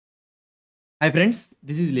Hi friends,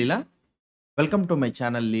 this is Leela. Welcome to my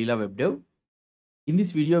channel Leela WebDev. In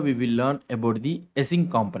this video, we will learn about the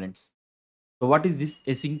async components. So what is this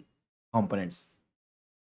async components?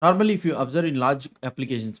 Normally, if you observe in large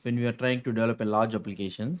applications, when we are trying to develop a large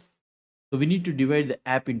applications, so we need to divide the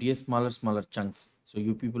app into a smaller chunks. So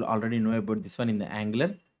you people already know about this one in the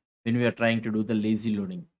Angular when we are trying to do the lazy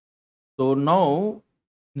loading. So now,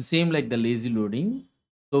 same like the lazy loading,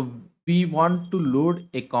 so we want to load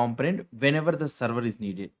a component whenever the server is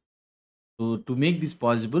needed. So to make this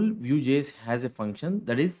possible, Vue.js has a function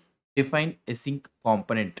that is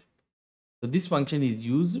DefineAsyncComponent. So this function is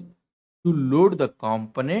used to load the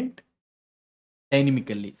component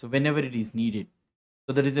dynamically. So whenever it is needed.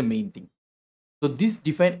 So that is the main thing. So this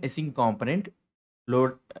DefineAsyncComponent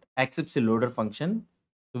load accepts a loader function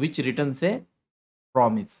which returns a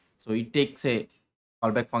promise. So it takes a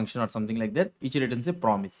callback function or something like that, which returns a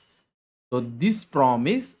promise. So this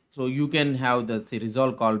promise, so you can have the say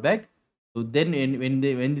resolve callback. So then when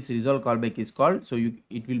this resolve callback is called, so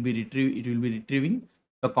it will be retrieving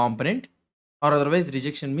the component, or otherwise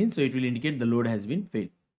rejection means so it will indicate the load has been failed.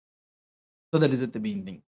 So that is the main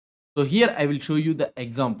thing. So here I will show you the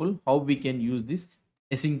example how we can use this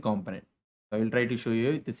async component. So I will try to show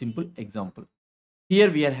you with a simple example. Here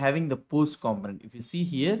we are having the post component. If you see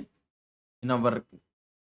here in our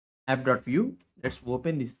app.vue, let's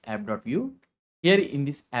open this app.vue. Here in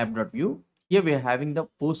this app.vue, here we are having the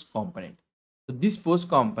post component. So this post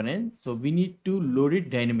component, so we need to load it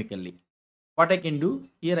dynamically. What I can do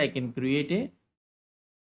here, I can create a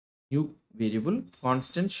new variable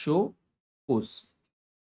constant show post.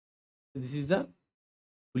 This is the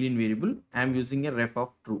boolean variable. I am using a ref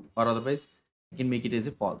of true, or otherwise I can make it as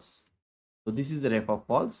a false. So this is the ref of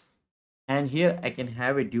false, and here I can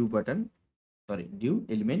have a div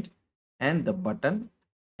element and the button,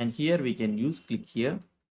 and here we can use click here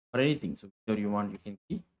or anything. So whichever you want, you can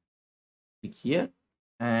click here,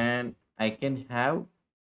 and I can have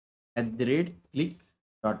 @click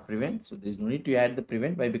dot prevent. So there is no need to add the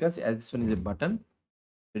prevent. Why? Because as this one is a button,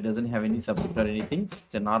 it doesn't have any subject or anything. So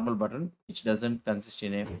it's a normal button which doesn't consist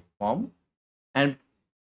in a form, and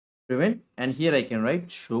prevent, and here I can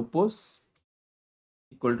write show post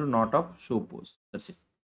equal to not of show post. That's it.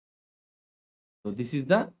 So this is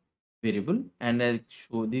the variable, and I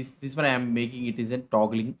show this one I am making it is a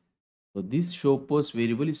toggling. So this show post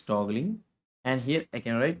variable is toggling, and here I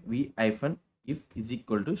can write v-if is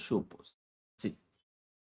equal to show post. That's it.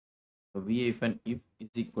 So v-if is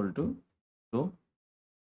equal to show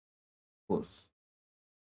post.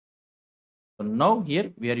 So now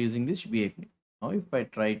here we are using this v-if. Now if I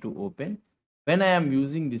try to open, when I am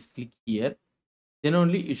using this click here, then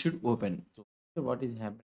only it should open. So what is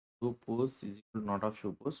happening? Show post is equal to not of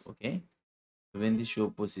show post. Okay. So when the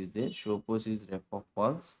show post is there, show post is ref of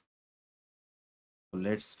false. So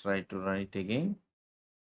let's try to run it again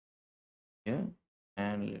here,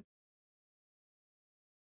 and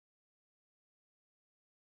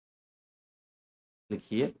click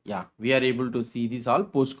here. Yeah, we are able to see this all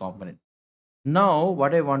post component. Now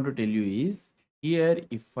what I want to tell you is here,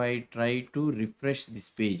 if I try to refresh this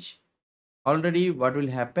page, already what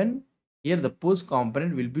will happen here, the post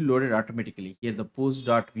component will be loaded automatically. Here the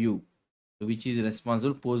post.view, which is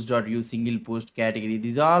responsible, post.view, single post, category,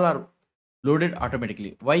 these all are loaded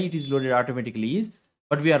automatically. Why it is loaded automatically is,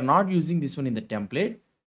 but we are not using this one in the template,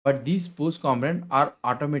 but these post component are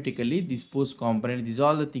automatically, this post component, these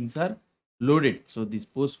all the things are loaded. So this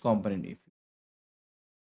post component, if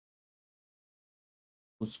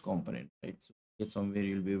post component, right, so here somewhere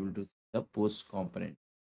you'll be able to see the post component.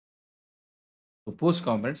 So post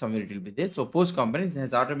component somewhere it will be there. So post component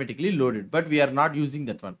has automatically loaded, but we are not using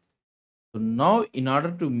that one. So now in order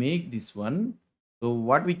to make this one, so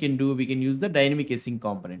what we can do, we can use the dynamic async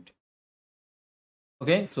component.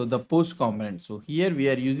 Okay, so the post component. So here we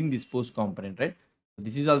are using this post component, right?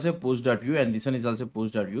 This is also post.view, and this one is also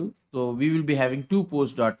post.view. So we will be having two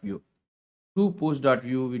post.view. Two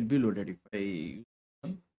post.view will be loaded. If I,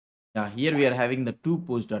 yeah, here we are having the two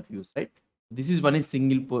post.views, right? This is one is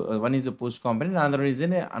one is a post component, another is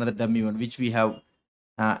another dummy one which we have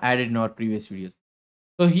added in our previous videos.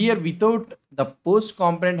 So here without the post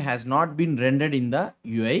component has not been rendered in the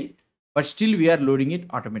UI, but still we are loading it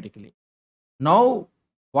automatically. Now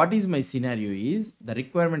what is my scenario is, the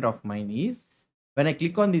requirement of mine is when I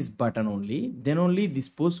click on this button only, then only this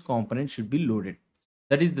post component should be loaded.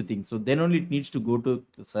 That is the thing. So then only it needs to go to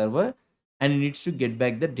the server and it needs to get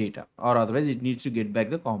back the data, or otherwise it needs to get back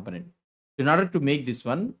the component. In order to make this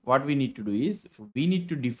one, what we need to do is we need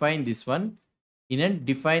to define this one in a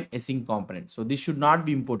define async component. So this should not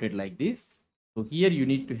be imported like this. So here you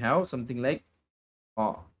need to have something like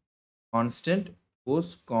constant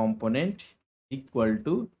post component equal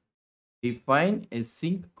to define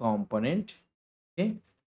async component. Okay,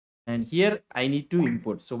 and here I need to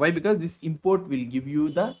import. So why? Because this import will give you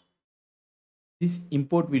the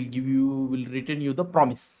will return you the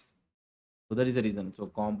promise. So that is the reason. So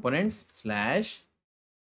components slash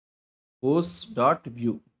post dot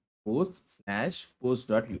view, post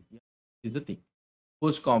dot view, is the thing.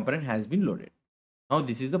 Post component has been loaded. Now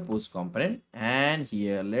this is the post component, and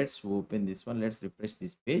here let's open this one. Let's refresh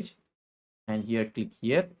this page, and here click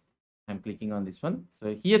here. I'm clicking on this one.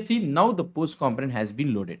 So here see, now the post component has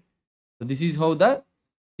been loaded. So this is how the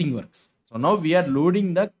thing works. So now we are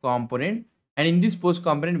loading the component, and in this post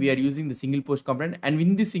component we are using the single post component, and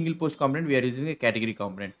in this single post component we are using the category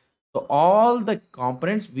component. So all the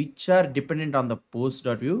components which are dependent on the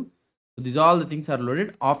post.view, so these all the things are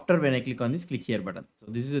loaded after when I click on this click here button. So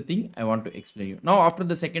this is the thing I want to explain you. Now after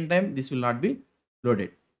the second time this will not be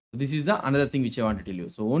loaded. So this is the another thing which I want to tell you.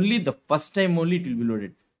 So only the first time only it will be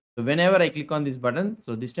loaded. So whenever I click on this button,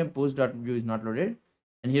 so this time post.view is not loaded,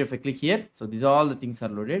 and here if I click here, so these all the things are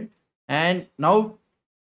loaded, and now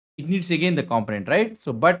it needs again the component, right?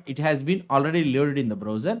 So but it has been already loaded in the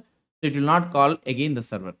browser, so it will not call again the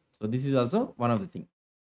server. So this is also one of the things.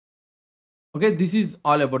 Okay, this is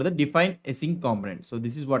all about the define async component. So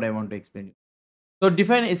this is what I want to explain you. So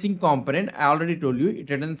define async component, I already told you, it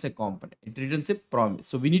returns a component, it returns a promise.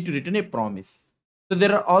 So we need to return a promise. So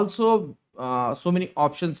there are also so many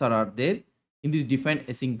options are there in this define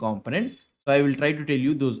async component. So I will try to tell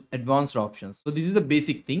you those advanced options. So this is the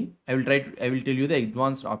basic thing. I will tell you the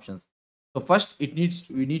advanced options. So first we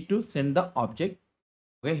need to send the object.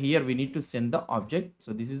 Okay, here we need to send the object.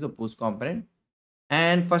 So this is the post component,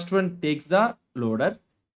 and first one takes the loader,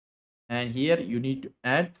 and here you need to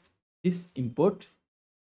add this import.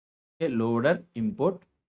 Okay, loader import.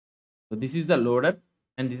 So this is the loader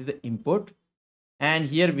and this is the import, and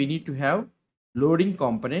here we need to have loading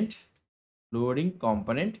component,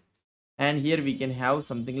 and here we can have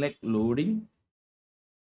something like loading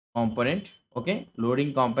component. Okay,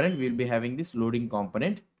 loading component, we will be having this loading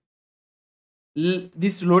component.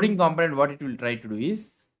 This loading component, what it will try to do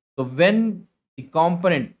is, so when the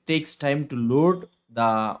component takes time to load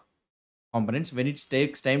the components, when it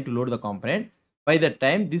takes time to load the component, by that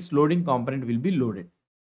time this loading component will be loaded.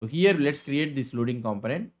 So here let's create this loading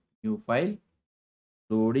component, new file,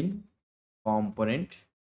 loading component.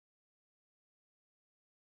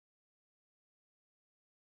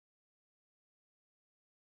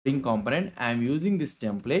 Loading component, I am using this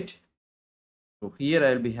template. So here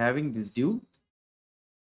I will be having this div.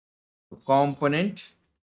 So component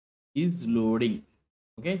is loading.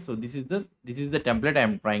 Okay, so this is the template I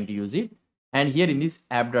am trying to use it, and here in this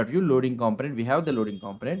app.view loading component we have the loading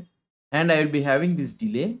component, and I will be having this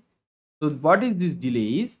delay. So what is this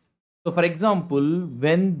delay is, so for example,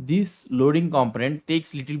 when this loading component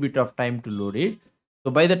takes little bit of time to load it,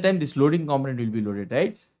 so by the time this loading component will be loaded,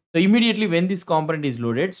 right? So immediately when this component is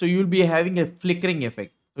loaded, so you will be having a flickering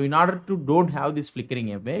effect. So in order to don't have this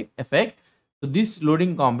flickering effect, so this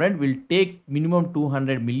loading component will take minimum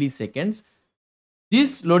 200 milliseconds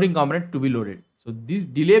this loading component to be loaded. So this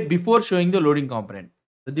delay before showing the loading component.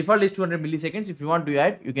 The default is 200 milliseconds. If you want to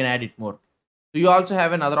add, you can add it more. So you also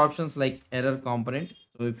have another options like error component.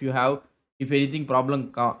 So if anything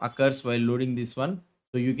problem occurs while loading this one,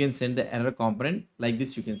 so you can send the error component like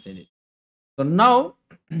this, you can send it. So now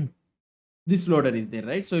this loader is there,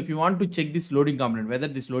 right? So if you want to check this loading component, whether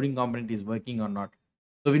this loading component is working or not.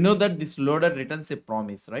 So we know that this loader returns a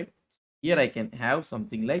promise, right? Here I can have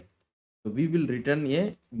something like, so we will return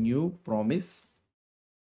a new promise,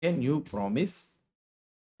 a new promise,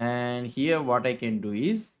 and here what I can do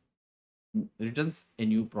is returns a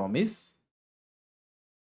new promise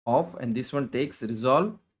of, and this one takes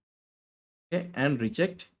resolve, okay, and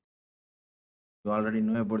reject. You already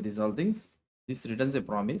know about these all things. This returns a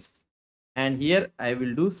promise, and here I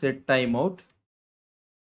will do set timeout.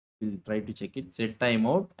 We'll try to check it, set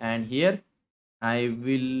timeout, and here I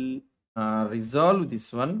will resolve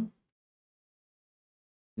this one,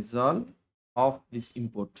 resolve of this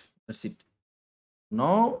import. That's it.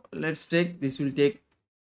 Now let's take, this will take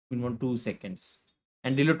minimum 2 seconds,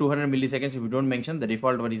 and delay 200 milliseconds. If you don't mention, the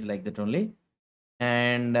default one is like that only.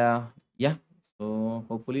 And yeah, so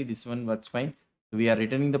hopefully this one works fine. So we are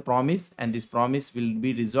returning the promise, and this promise will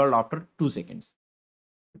be resolved after 2 seconds.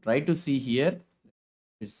 Try to see here.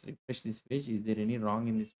 Let's refresh this page. Is there any wrong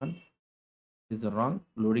in this one? Is the wrong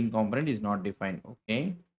loading component is not defined.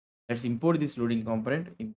 Okay, let's import this loading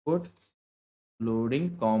component. Import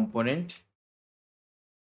loading component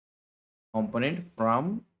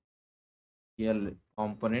from here,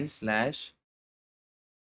 component slash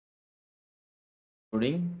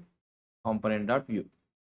loading component.vue.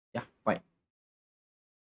 Yeah, fine.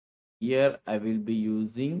 Here I will be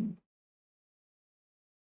using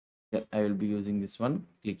this one.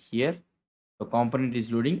 Click here. The component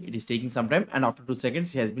is loading. It is taking some time, and after 2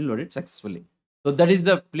 seconds, it has been loaded successfully. So that is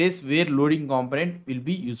the place where loading component will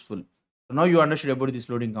be useful. So now you understood about this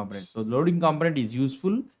loading component. So loading component is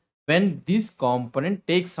useful when this component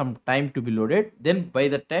takes some time to be loaded. Then by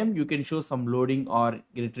the time you can show some loading or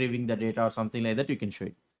retrieving the data or something like that, you can show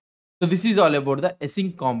it. So this is all about the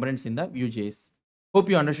async components in the Vue.js. Hope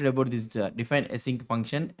you understood about this define async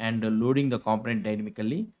function and loading the component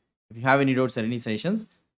dynamically. If you have any doubts or any suggestions,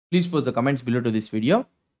 please post the comments below to this video.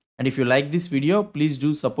 And if you like this video, please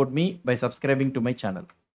do support me by subscribing to my channel.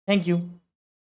 Thank you.